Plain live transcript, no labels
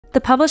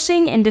The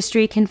publishing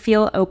industry can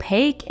feel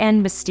opaque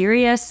and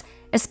mysterious,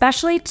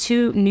 especially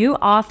to new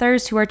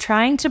authors who are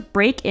trying to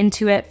break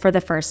into it for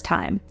the first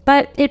time.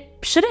 But it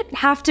shouldn't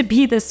have to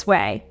be this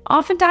way.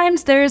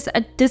 Oftentimes, there's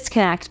a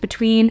disconnect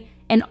between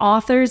an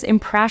author's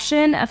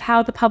impression of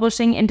how the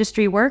publishing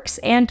industry works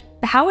and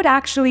how it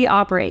actually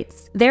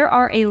operates. There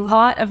are a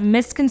lot of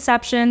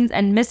misconceptions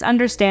and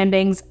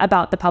misunderstandings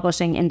about the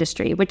publishing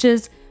industry, which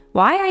is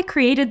why I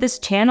created this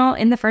channel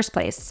in the first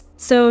place.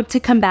 So to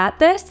combat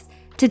this,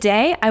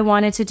 today I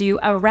wanted to do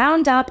a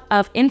roundup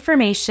of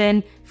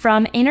information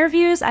from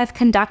interviews I've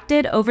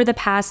conducted over the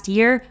past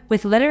year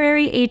with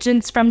literary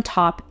agents from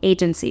top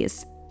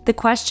agencies. The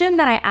question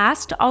that I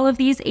asked all of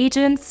these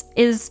agents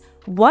is,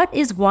 what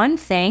is one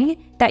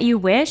thing that you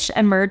wish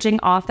emerging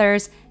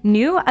authors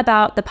knew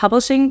about the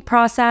publishing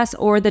process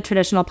or the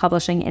traditional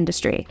publishing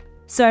industry?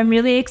 So I'm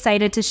really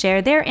excited to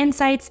share their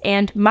insights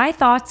and my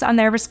thoughts on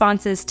their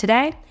responses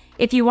today.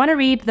 If you want to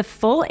read the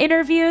full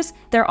interviews,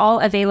 they're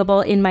all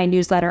available in my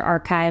newsletter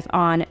archive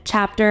on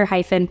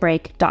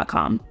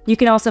chapter-break.com. You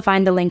can also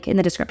find the link in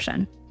the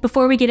description.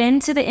 Before we get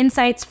into the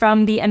insights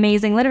from the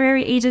amazing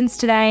literary agents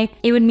today,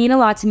 it would mean a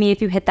lot to me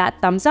if you hit that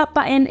thumbs up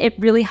button. It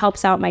really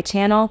helps out my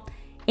channel.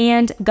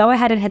 And go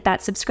ahead and hit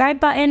that subscribe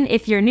button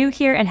if you're new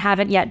here and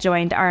haven't yet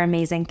joined our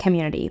amazing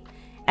community.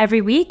 Every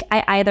week,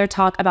 I either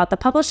talk about the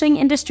publishing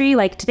industry,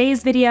 like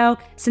today's video,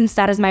 since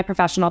that is my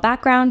professional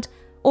background,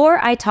 or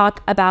I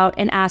talk about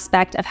an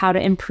aspect of how to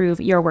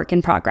improve your work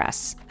in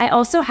progress. I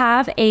also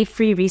have a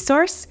free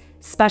resource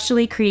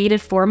specially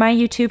created for my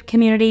YouTube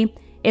community.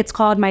 It's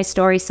called my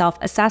Story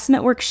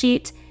Self-Assessment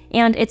Worksheet,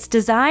 and it's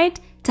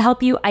designed to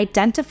help you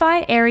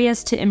identify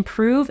areas to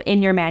improve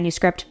in your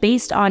manuscript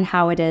based on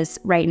how it is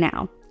right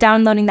now.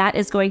 Downloading that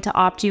is going to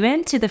opt you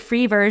into the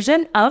free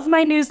version of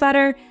my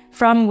newsletter,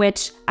 from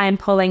which I'm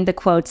pulling the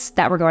quotes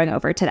that we're going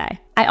over today.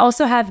 I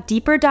also have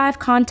deeper dive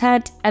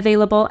content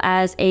available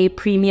as a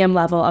premium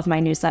level of my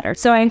newsletter,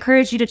 so I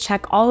encourage you to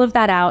check all of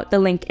that out. The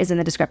link is in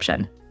the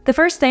description. The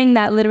first thing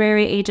that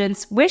literary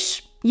agents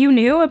wish you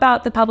knew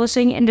about the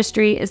publishing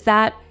industry is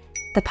that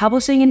the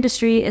publishing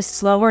industry is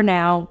slower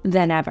now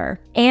than ever.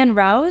 Anne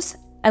Rose,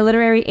 a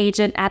literary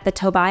agent at the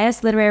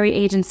Tobias Literary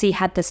Agency,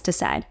 had this to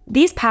say: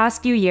 "These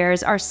past few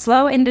years, our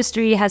slow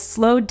industry has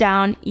slowed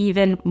down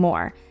even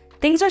more.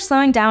 Things are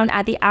slowing down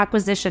at the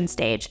acquisition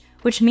stage,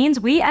 which means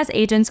we as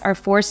agents are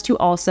forced to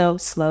also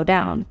slow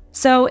down.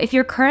 So if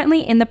you're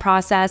currently in the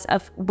process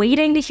of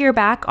waiting to hear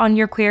back on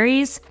your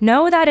queries,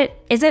 know that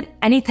it isn't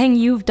anything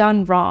you've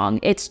done wrong.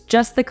 It's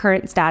just the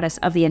current status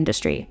of the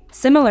industry.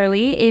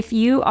 Similarly, if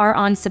you are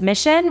on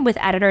submission with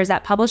editors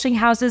at publishing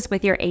houses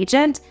with your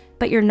agent,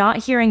 but you're not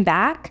hearing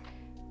back,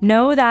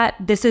 know that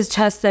this is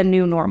just the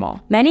new normal.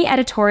 Many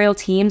editorial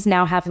teams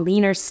now have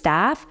leaner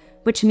staff,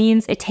 which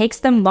means it takes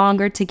them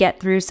longer to get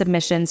through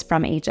submissions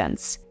from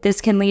agents.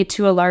 This can lead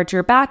to a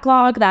larger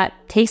backlog that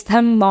takes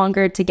them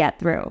longer to get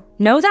through.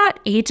 Know that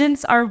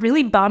agents are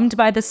really bummed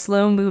by the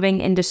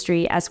slow-moving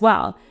industry as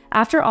well.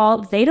 After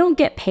all, they don't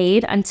get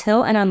paid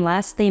until and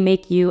unless they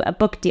make you a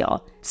book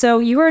deal. So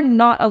you are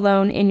not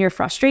alone in your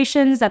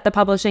frustrations that the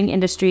publishing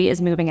industry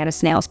is moving at a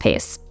snail's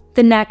pace."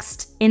 The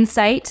next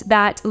insight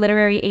that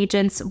literary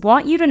agents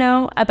want you to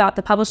know about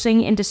the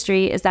publishing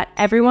industry is that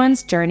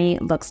everyone's journey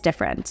looks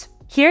different.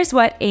 Here's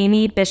what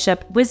Amy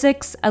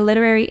Bishop-Wizix, a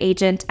literary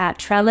agent at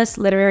Trellis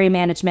Literary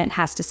Management,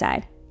 has to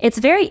say. "It's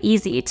very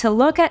easy to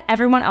look at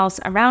everyone else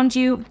around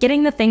you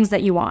getting the things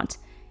that you want.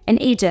 An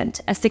agent,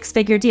 a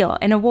six-figure deal,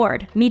 an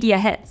award, media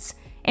hits,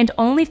 and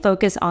only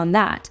focus on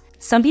that.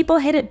 Some people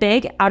hit it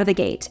big out of the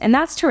gate, and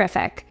that's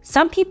terrific.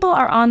 Some people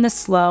are on the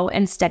slow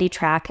and steady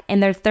track,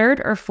 and their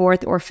third or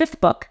fourth or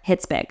fifth book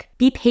hits big.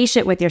 Be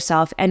patient with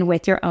yourself and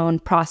with your own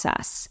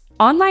process."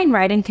 Online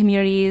writing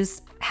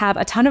communities have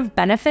a ton of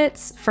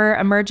benefits for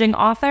emerging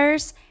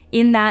authors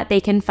in that they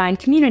can find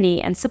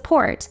community and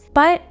support.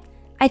 But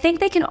I think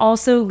they can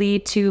also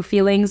lead to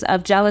feelings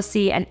of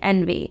jealousy and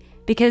envy,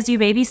 because you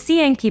may be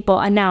seeing people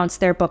announce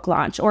their book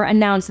launch or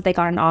announce that they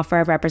got an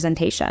offer of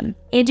representation.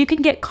 And you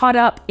can get caught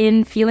up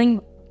in feeling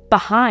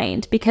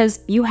behind because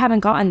you haven't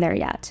gotten there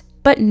yet.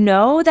 But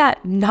know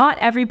that not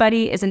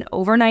everybody is an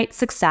overnight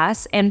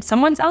success, and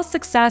someone else's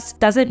success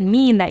doesn't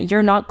mean that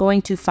you're not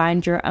going to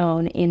find your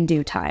own in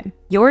due time.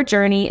 Your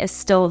journey is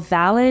still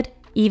valid,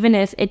 even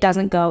if it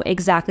doesn't go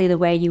exactly the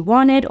way you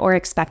wanted or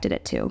expected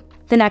it to.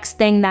 The next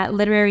thing that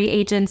literary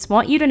agents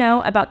want you to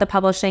know about the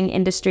publishing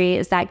industry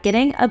is that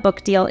getting a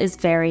book deal is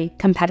very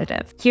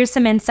competitive. Here's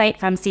some insight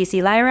from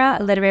Cece Lyra,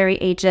 a literary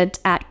agent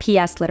at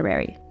PS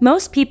Literary.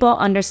 "Most people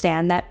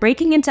understand that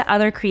breaking into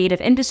other creative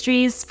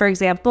industries, for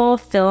example,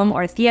 film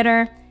or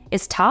theater,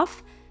 is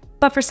tough,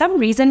 but for some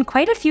reason,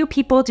 quite a few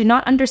people do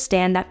not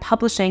understand that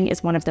publishing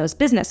is one of those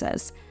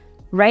businesses.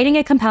 Writing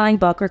a compelling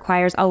book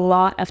requires a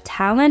lot of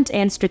talent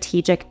and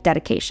strategic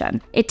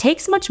dedication. It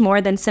takes much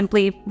more than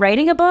simply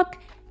writing a book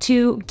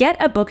to get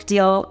a book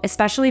deal,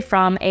 especially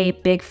from a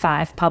Big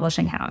 5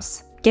 publishing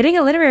house. Getting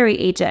a literary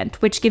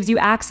agent, which gives you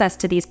access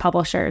to these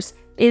publishers,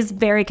 is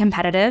very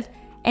competitive,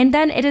 and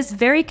then it is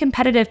very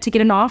competitive to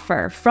get an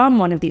offer from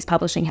one of these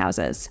publishing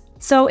houses.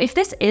 So if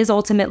this is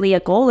ultimately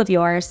a goal of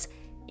yours,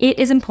 it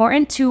is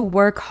important to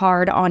work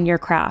hard on your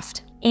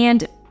craft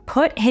and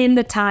put in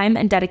the time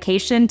and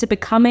dedication to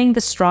becoming the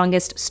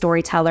strongest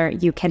storyteller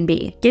you can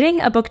be.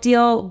 Getting a book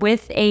deal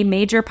with a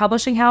major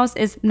publishing house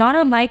is not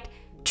unlike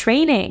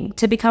training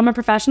to become a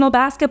professional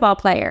basketball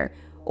player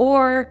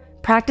or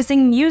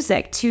practicing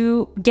music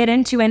to get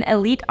into an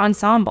elite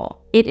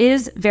ensemble. It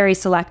is very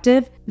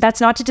selective. That's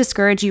not to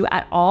discourage you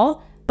at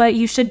all, but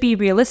you should be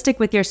realistic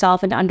with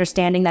yourself and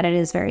understanding that it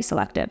is very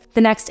selective.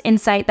 The next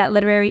insight that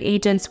literary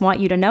agents want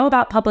you to know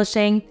about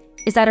publishing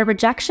is that a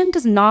rejection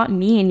does not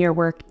mean your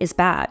work is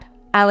bad.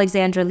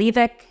 Alexandra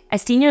Levick, a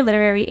senior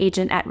literary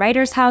agent at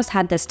Writers House,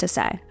 had this to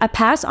say: "A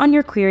pass on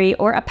your query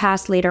or a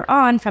pass later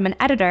on from an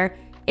editor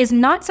is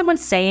not someone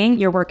saying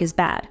your work is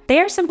bad. They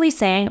are simply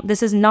saying,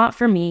 this is not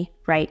for me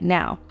right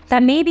now."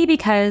 That may be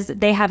because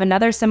they have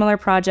another similar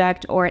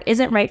project, or it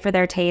isn't right for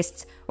their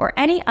tastes, or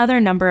any other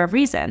number of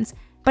reasons,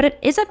 but it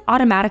isn't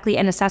automatically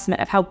an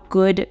assessment of how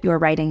good your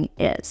writing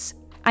is.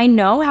 I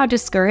know how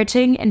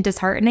discouraging and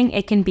disheartening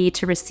it can be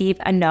to receive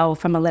a no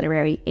from a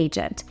literary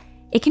agent.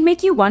 It can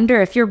make you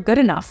wonder if you're good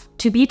enough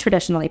to be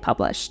traditionally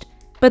published.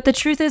 But the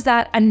truth is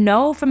that a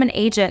no from an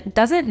agent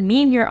doesn't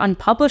mean you're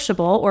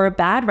unpublishable or a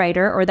bad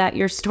writer or that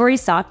your story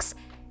sucks.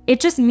 It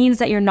just means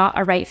that you're not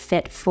a right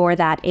fit for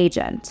that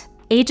agent.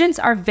 Agents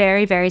are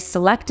very, very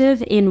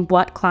selective in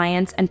what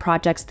clients and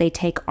projects they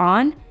take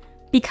on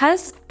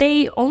because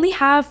they only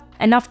have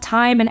enough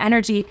time and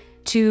energy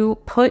to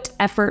put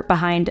effort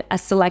behind a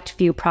select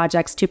few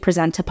projects to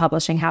present to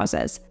publishing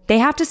houses. They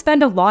have to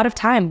spend a lot of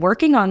time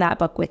working on that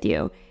book with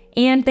you,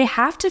 and they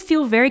have to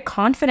feel very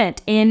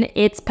confident in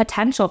its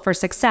potential for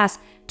success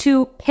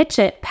to pitch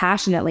it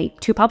passionately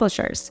to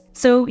publishers.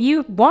 So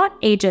you want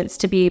agents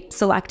to be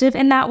selective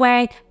in that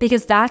way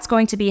because that's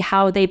going to be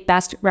how they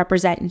best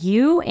represent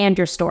you and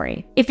your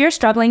story. If you're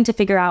struggling to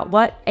figure out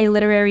what a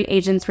literary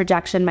agent's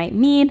rejection might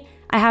mean,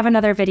 I have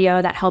another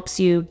video that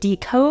helps you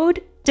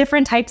decode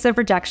different types of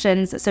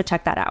rejections, so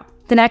check that out.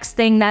 The next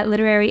thing that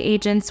literary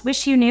agents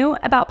wish you knew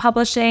about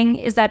publishing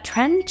is that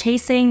trend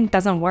chasing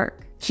doesn't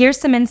work. Here's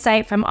some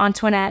insight from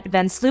Antoinette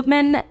Van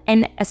Slootman,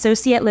 an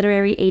associate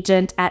literary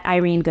agent at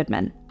Irene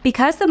Goodman.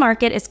 Because the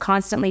market is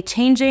constantly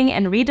changing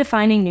and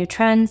redefining new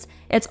trends,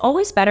 it's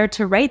always better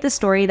to write the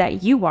story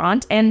that you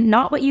want and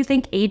not what you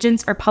think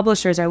agents or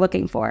publishers are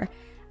looking for.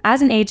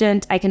 As an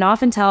agent, I can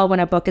often tell when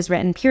a book is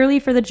written purely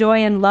for the joy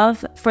and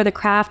love for the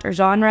craft or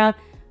genre,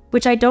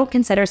 which I don't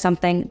consider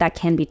something that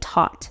can be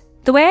taught.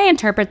 The way I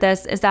interpret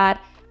this is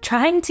that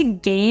trying to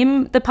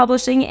game the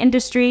publishing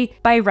industry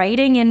by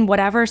writing in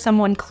whatever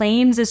someone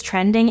claims is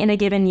trending in a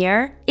given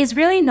year is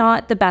really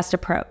not the best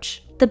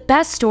approach. The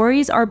best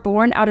stories are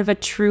born out of a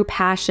true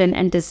passion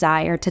and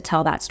desire to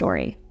tell that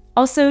story.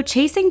 Also,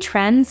 chasing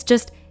trends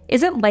just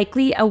isn't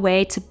likely a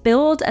way to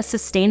build a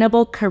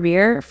sustainable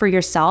career for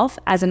yourself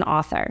as an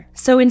author.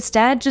 So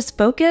instead, just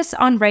focus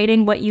on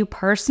writing what you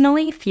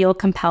personally feel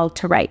compelled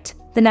to write.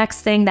 The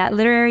next thing that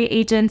literary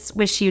agents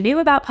wish you knew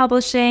about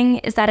publishing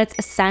is that it's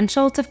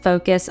essential to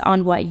focus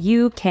on what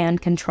you can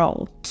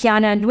control.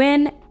 Kiana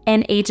Nguyen,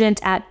 an agent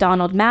at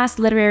Donald Mass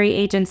Literary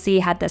Agency,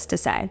 had this to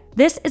say: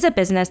 "This is a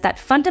business that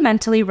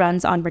fundamentally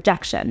runs on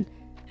rejection.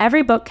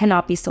 Every book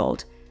cannot be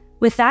sold.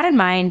 With that in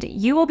mind,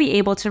 you will be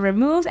able to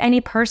remove any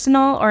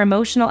personal or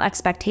emotional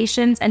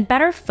expectations and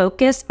better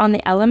focus on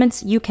the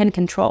elements you can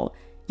control,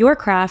 your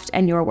craft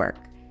and your work.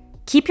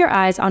 Keep your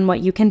eyes on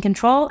what you can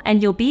control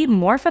and you'll be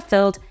more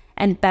fulfilled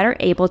and better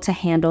able to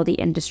handle the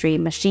industry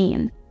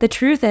machine." The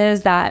truth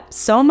is that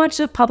so much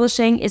of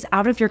publishing is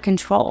out of your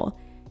control.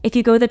 If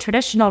you go the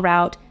traditional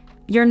route,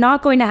 you're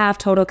not going to have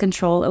total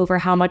control over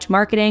how much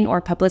marketing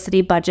or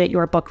publicity budget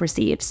your book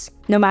receives.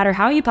 No matter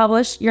how you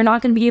publish, you're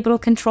not going to be able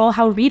to control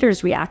how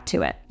readers react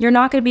to it. You're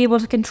not going to be able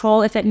to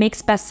control if it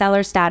makes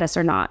bestseller status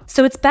or not.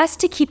 So it's best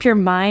to keep your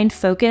mind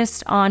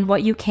focused on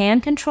what you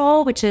can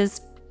control, which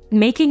is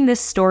making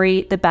this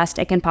story the best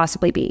it can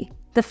possibly be.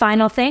 The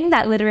final thing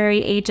that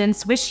literary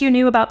agents wish you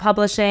knew about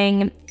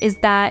publishing is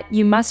that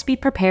you must be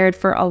prepared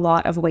for a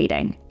lot of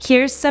waiting.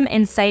 Here's some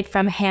insight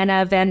from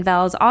Hannah Van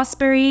Vels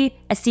Osbury,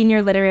 a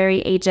senior literary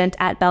agent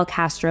at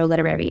Belcastro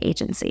Literary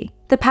Agency.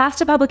 "The path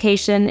to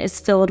publication is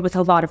filled with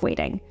a lot of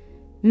waiting.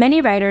 Many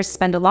writers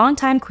spend a long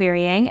time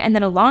querying, and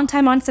then a long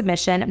time on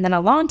submission, and then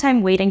a long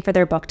time waiting for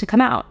their book to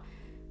come out.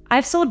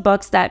 I've sold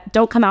books that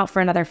don't come out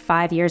for another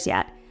 5 years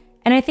yet.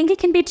 And I think it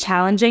can be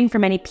challenging for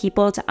many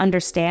people to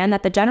understand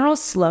that the general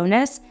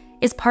slowness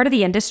is part of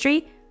the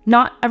industry,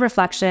 not a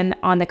reflection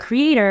on the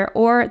creator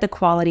or the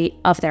quality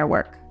of their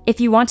work.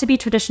 If you want to be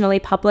traditionally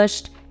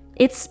published,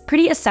 it's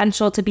pretty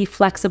essential to be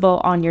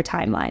flexible on your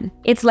timeline.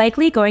 It's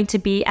likely going to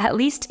be at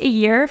least a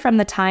year from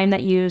the time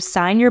that you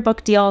sign your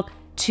book deal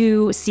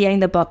to seeing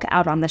the book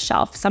out on the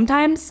shelf,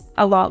 sometimes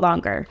a lot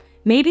longer.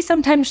 Maybe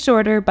sometimes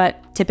shorter,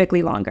 but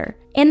typically longer.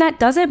 And that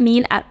doesn't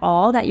mean at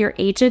all that your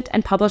agent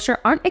and publisher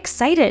aren't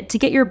excited to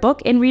get your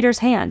book in readers'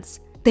 hands.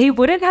 They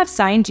wouldn't have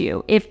signed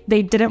you if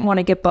they didn't want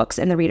to get books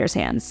in the readers'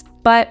 hands.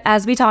 But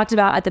as we talked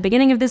about at the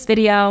beginning of this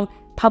video,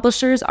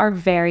 publishers are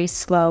very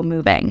slow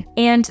moving,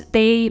 and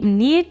they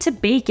need to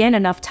bake in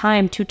enough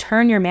time to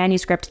turn your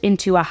manuscript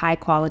into a high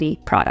quality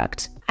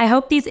product. I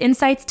hope these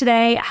insights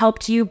today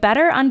helped you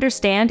better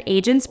understand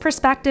agents'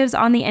 perspectives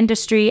on the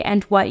industry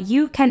and what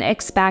you can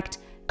expect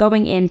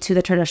going into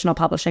the traditional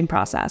publishing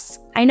process.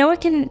 I know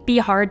it can be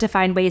hard to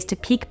find ways to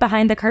peek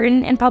behind the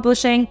curtain in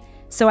publishing,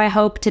 so I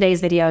hope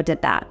today's video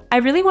did that. I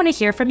really want to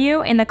hear from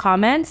you in the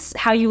comments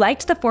how you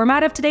liked the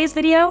format of today's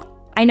video.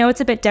 I know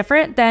it's a bit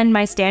different than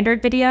my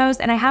standard videos,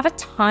 and I have a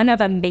ton of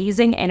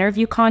amazing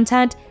interview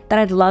content that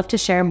I'd love to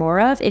share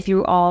more of if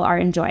you all are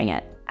enjoying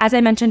it. As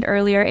I mentioned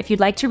earlier, if you'd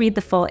like to read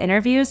the full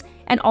interviews,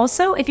 and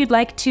also if you'd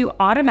like to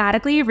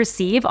automatically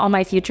receive all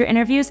my future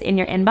interviews in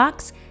your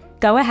inbox,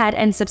 go ahead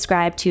and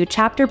subscribe to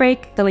Chapter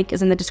Break. The link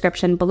is in the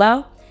description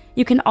below.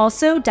 You can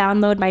also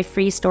download my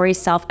free story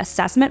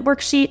self-assessment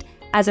worksheet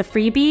as a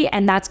freebie,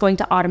 and that's going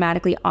to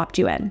automatically opt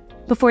you in.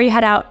 Before you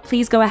head out,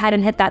 please go ahead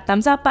and hit that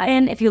thumbs up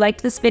button if you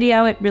liked this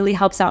video. It really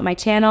helps out my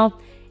channel.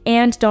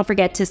 And don't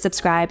forget to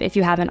subscribe if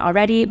you haven't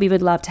already. We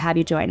would love to have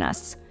you join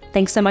us.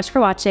 Thanks so much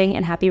for watching,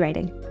 and happy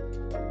writing.